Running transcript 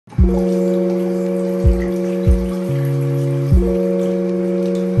Hey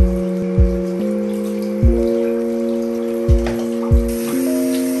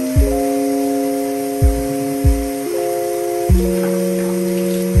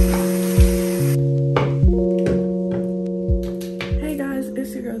guys,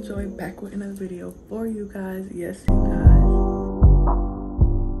 it's your girl Joy back with another video for you guys. Yes, you guys.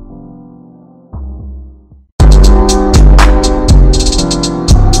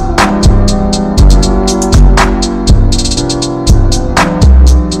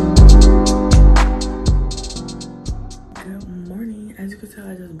 Good morning. As you can tell,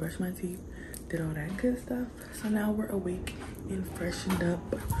 I just brushed my teeth, did all that good stuff. So now we're awake and freshened up.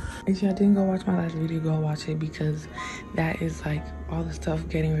 If y'all didn't go watch my last video, go watch it because that is like all the stuff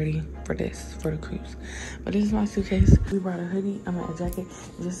getting ready for the cruise. But this is my suitcase. We brought a hoodie, a jacket,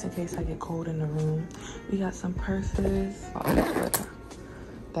 just in case I get cold in the room. We got some purses.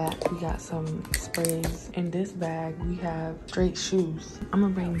 We got some sprays. In this bag, we have straight shoes. I'm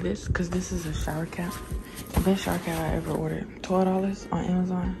gonna bring this because this is a shower cap. The best shower cap I ever ordered. $12 on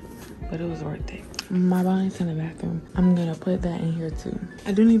Amazon, but it was worth it. My bonnet's in the bathroom. I'm gonna put that in here too.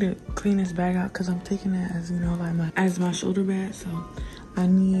 I do need to clean this bag out because I'm taking it as, you know, like as my shoulder bag. So I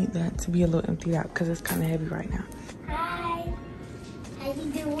need that to be a little emptied out because it's kind of heavy right now. Hi, how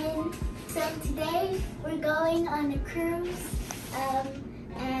you doing? So today we're going on a cruise.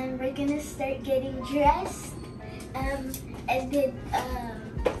 And we're gonna start getting dressed, and then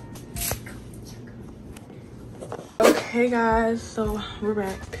Okay guys, so we're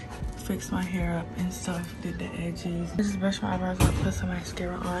back. Fixed my hair up and stuff, did the edges. Just brushed my eyebrows, gonna put some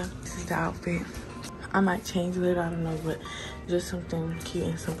mascara on. This is the outfit. I might change it, I don't know, but just something cute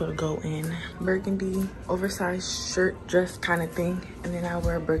and simple to go in. Burgundy oversized shirt dress kind of thing, and then I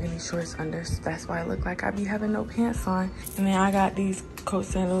wear burgundy shorts under, so that's why I look like I be having no pants on. And then I got these coat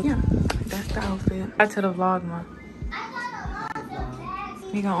sandals. Yeah, that's the outfit. Back to the vlog month.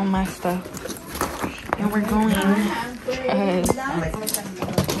 We got all my stuff, and we're going on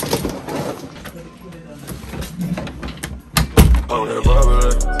that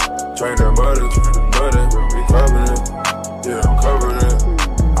bubble, train that muddy, we covered it. Yeah, I'm covered it.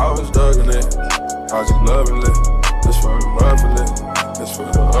 I was dugging it, I was just loving it. This for the muffin, this for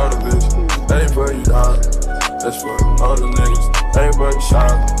the other bitch. That ain't for you, dog. That's for the other niggas. That ain't for the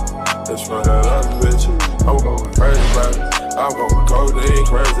shop. That's for that other bitch. I'm going crazy about it. I'm going codeine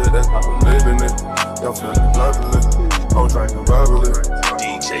crazy. That's how I'm living it. Y'all feeling lovely. I'm drinking bubbly.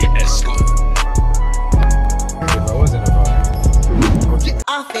 DJ Esco. If I wasn't a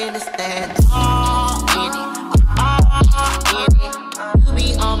I finna stand all in it, you be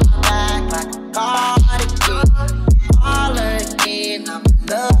on my back like a god again. All again, I'm in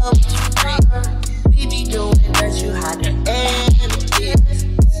love with you, friend. We be doing that, you had to end it.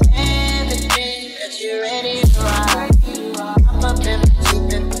 And the thing that you're ready to ride. I'm up in the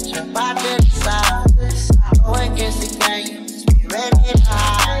deep and put your body to the side. Go against the game, just be ready to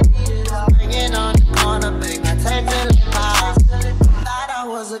hide. Bringing on the corner, bring my tape to the pie.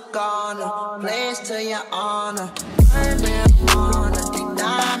 Was a goner, place to your honor. Burn me honor, the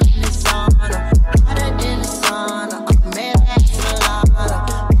diamond is honor. Hotter than the sun, I'm made salada.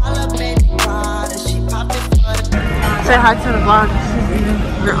 All up in the water, she popped it for the. Say hi to the vlog.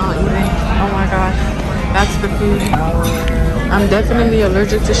 We're all eating. Oh my gosh, that's the food. I'm definitely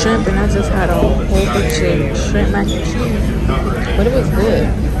allergic to shrimp, and I just had a whole bunch of shrimp mac and cheese, but it was good.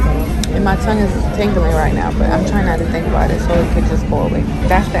 And my tongue is tingling right now, but I'm trying not to think about it so it could just go away.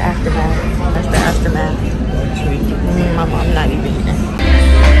 That's the aftermath. That's the aftermath. I'm not even eating.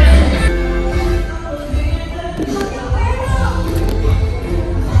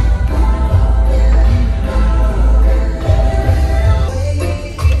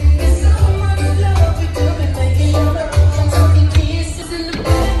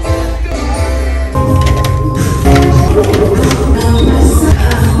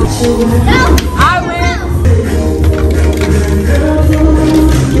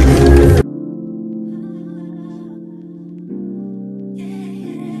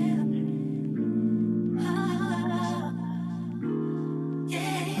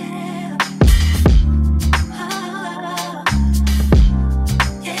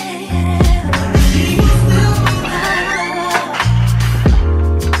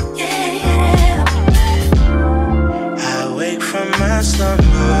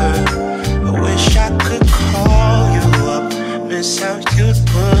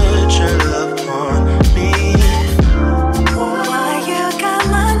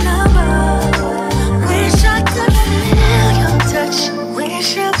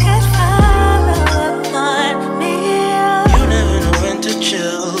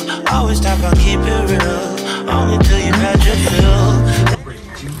 Chill Always talk about keep it real, only till you had your fill.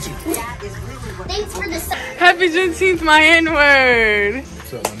 Thanks for the Happy Juneteenth, my N-word.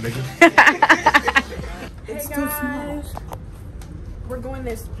 What's up, my nigga? It's too small. We're going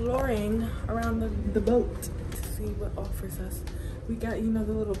exploring around the boat to see what offers us. We got, you know,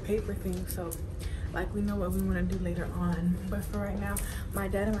 the little paper thing, so like we know what we want to do later on. But for right now, my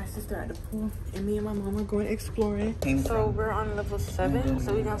dad and my sister are at the pool, and me and my mom are going exploring. So we're on level 7,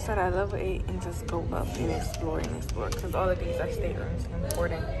 so we're gonna start at level 8 and just go up and explore because all of these are staterooms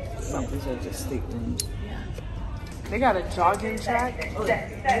important. Some these are just staterooms. They got a jogging track.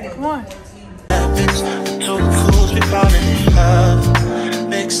 Come on. Two fools be falling in love,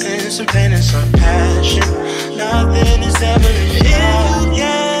 mixing some pain and some passion. Nothing is ever enough.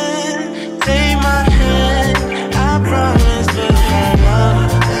 Yeah, take my hand, I promise we'll fall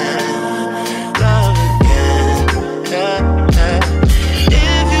love again, yeah, yeah.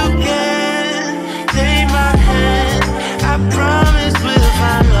 If you can, take my hand, I promise we'll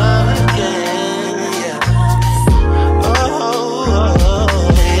find love again, yeah. Oh,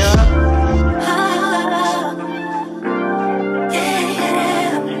 yeah.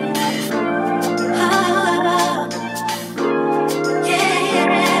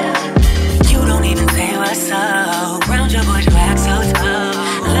 Round your bush, back so tough,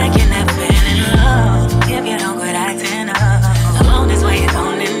 like you never been in love. If you don't quit acting up, along this way you're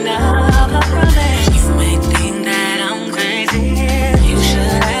going enough. I promise you may think that I'm crazy. You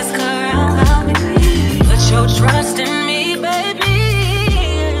should ask around about me. Put your trust in me, baby.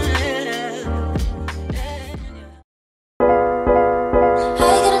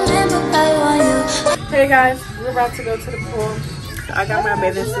 Hey guys, we're about to go to the pool. I got my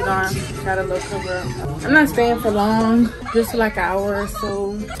bathing suit on, got a little cover up. I'm not staying for long, just for like an hour or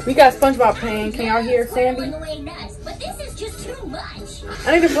so. We got SpongeBob playing. Can y'all hear Sandy? But this is just too much.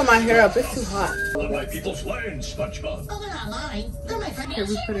 I need to put my hair up, it's too hot. My people's land, SpongeBob. Oh, they're not mine. They're my friends. Here,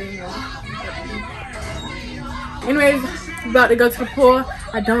 we put it in here. Anyways, about to go to the pool.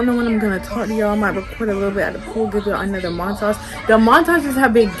 I don't know when I'm gonna talk to y'all. I might record a little bit at the pool, give y'all another montage. The montages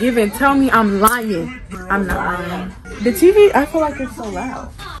have been given. Tell me I'm lying. I'm not lying. The TV, I feel like it's so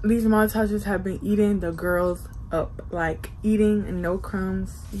loud. These montages have been eating the girls up. Like eating and no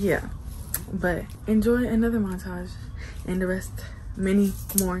crumbs. Yeah. But enjoy another montage. And the rest, many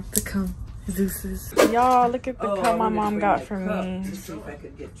more to come. Deuces. Y'all, look at the cup my mom got for me. To see if I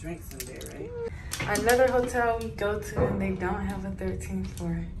could get drinks in there, right? Another hotel we go to and they don't have a 13th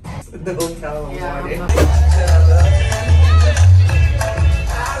floor. The hotel. Yeah.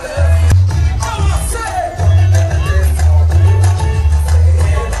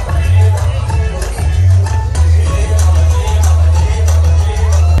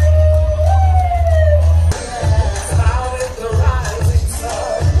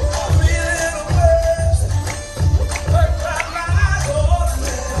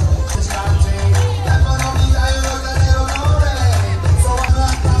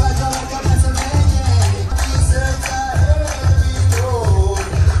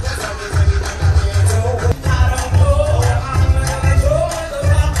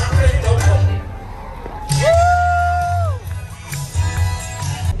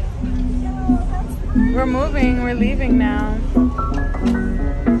 We're moving, we're leaving now.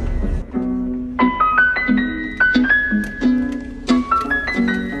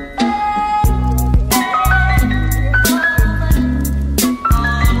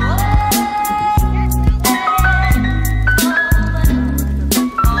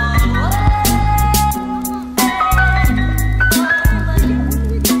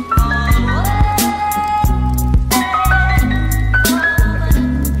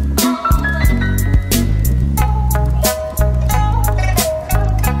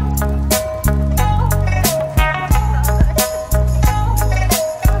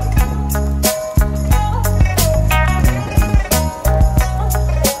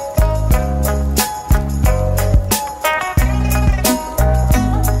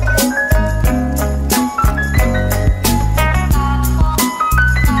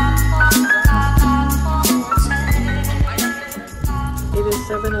 It is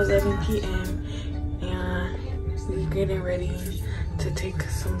 7:11 p.m. and we're getting ready to take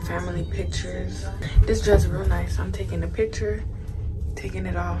some family pictures. This dress is real nice. I'm taking a picture, taking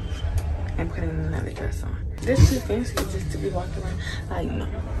it off, and putting another dress on. This is too fancy just to be walking around. Like, no.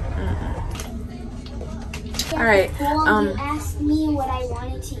 All right. You asked me what I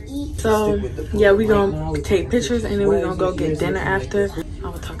wanted to eat. So yeah, we gonna take pictures and then we gonna go get dinner after. I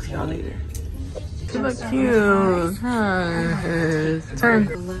will talk to y'all later. You look cute. Turn.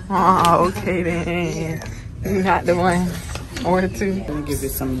 Oh, okay then. You're not the one. Or two. Let me give you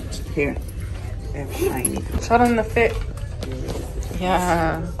some here. Shiny. Show them the fit.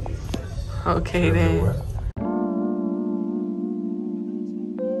 Yeah. Okay then.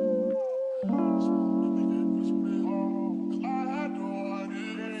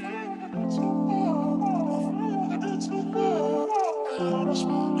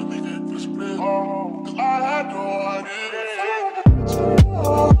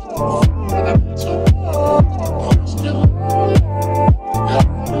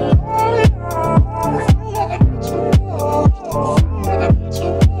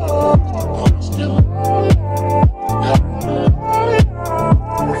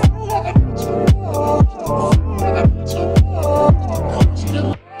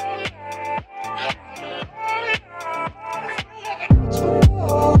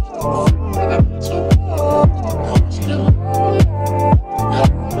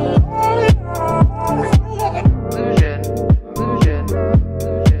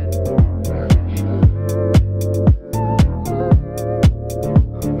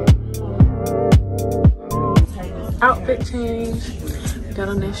 Outfit change. We got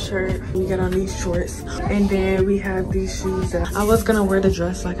on this shirt, we got on these shorts, and then we have these shoes. I was gonna wear the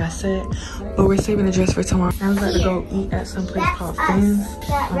dress like I said, but we're saving the dress for tomorrow. I was about to go eat at some place called Friends,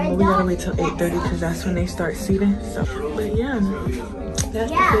 but we gotta wait till 8:30 because that's when they start seating. So, but yeah,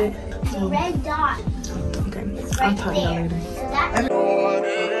 that's it. So, Red dot. okay, I'll talk to y'all later.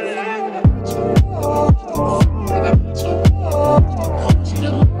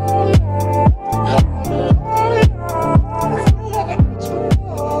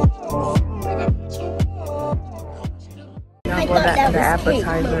 The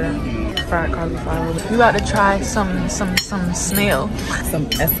appetizer, fried cauliflower. You about to try some snail. Some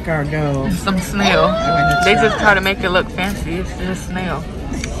escargot. Some snail. They just try to make it look fancy. It's just snail.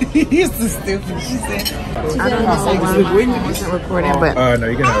 You're so stupid. She said. I don't know why my phone wasn't recording, but No,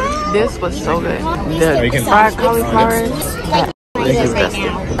 you can have it. this was so good. The fried cauliflower.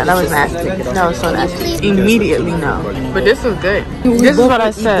 That was nasty. That was so nasty. Immediately no. But this was good. This is what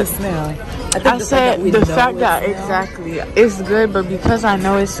I said. I said the fact that exactly it's good, but because I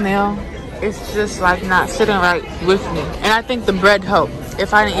know it's snail, it's just like not sitting right with me. And I think the bread helped.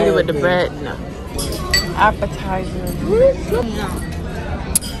 If I didn't eat it with the bread, no. Appetizer.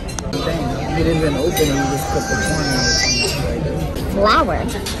 Dang, you didn't even open it, you just put the corn in it. Flour.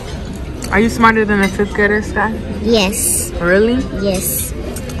 Are you smarter than a 5th grader, Sky? Yes. Really? Yes.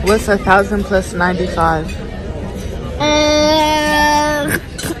 What's 1,000 plus 95?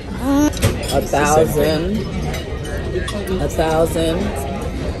 1,000. 1,000.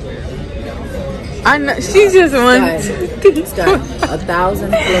 I know she just won.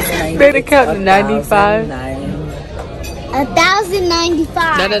 1,000 plus 90. Better count to 95. 1,095.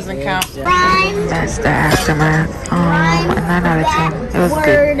 That doesn't count. Rhyme. That's the aftermath. 9 out of 10. It was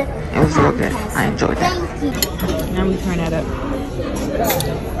good. It was real good. I enjoyed that. Thank you. Now we turn that up.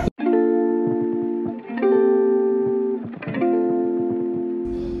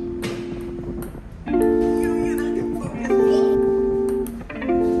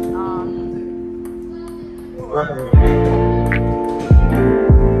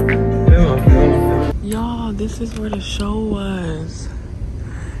 Y'all, this is where the show was.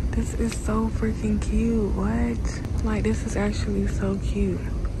 This is so freaking cute. What? Like, this is actually so cute.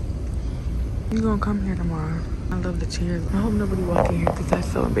 You gonna come here tomorrow? I love the chairs. I hope nobody walk in here because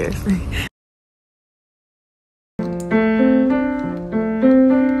that's so embarrassing.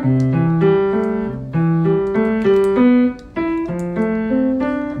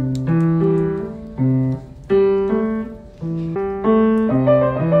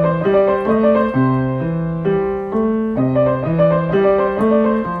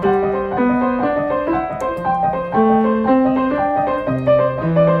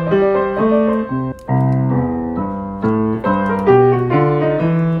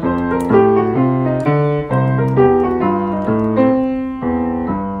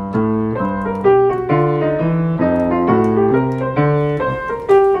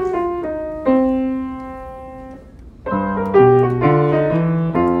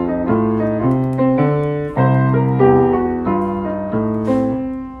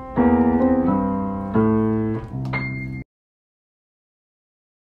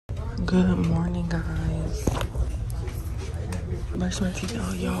 Good morning, guys. Brush my teeth.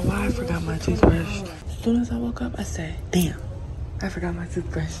 Oh, y'all, why I forgot my toothbrush? As soon as I woke up, I said, damn, I forgot my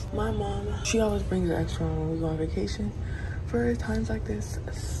toothbrush. My mom, she always brings an extra one when we go on vacation for times like this.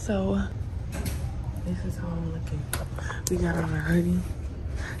 So, this is how I'm looking. We got on a hoodie,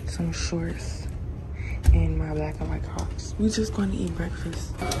 some shorts, and my black and white Crocs. We just going to eat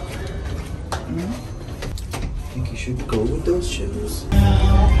breakfast. think you should go with those shoes.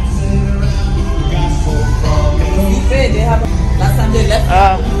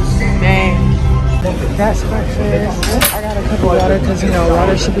 Dang. That's breakfast. I got a cup of water because, you know,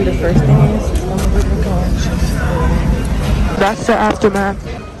 water should be the first thing. That's the aftermath.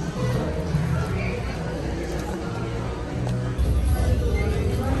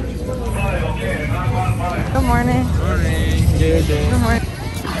 Good morning. Good morning.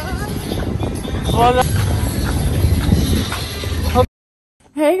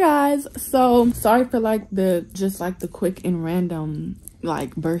 Hey guys, so sorry for like the quick and random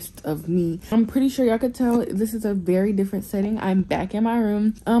like burst of me. I'm pretty sure y'all could tell this is a very different setting. I'm back in my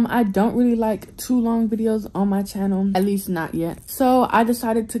room. I don't really like too long videos on my channel, at least not yet. So I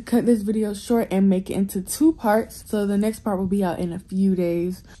decided to cut this video short and make it into 2 parts. So the next part will be out in a few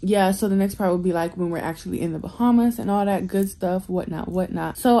days. Yeah, so the next part will be like when we're actually in the Bahamas and all that good stuff,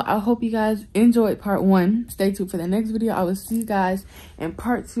 whatnot. So I hope you guys enjoyed part 1. Stay tuned for the next video. I will see you guys in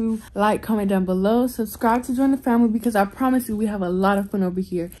part 2. Like, comment down below, subscribe to join the family because I promise you we have a lot of fun over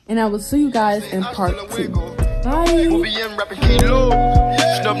here, and I will see you guys in part 2. Bye.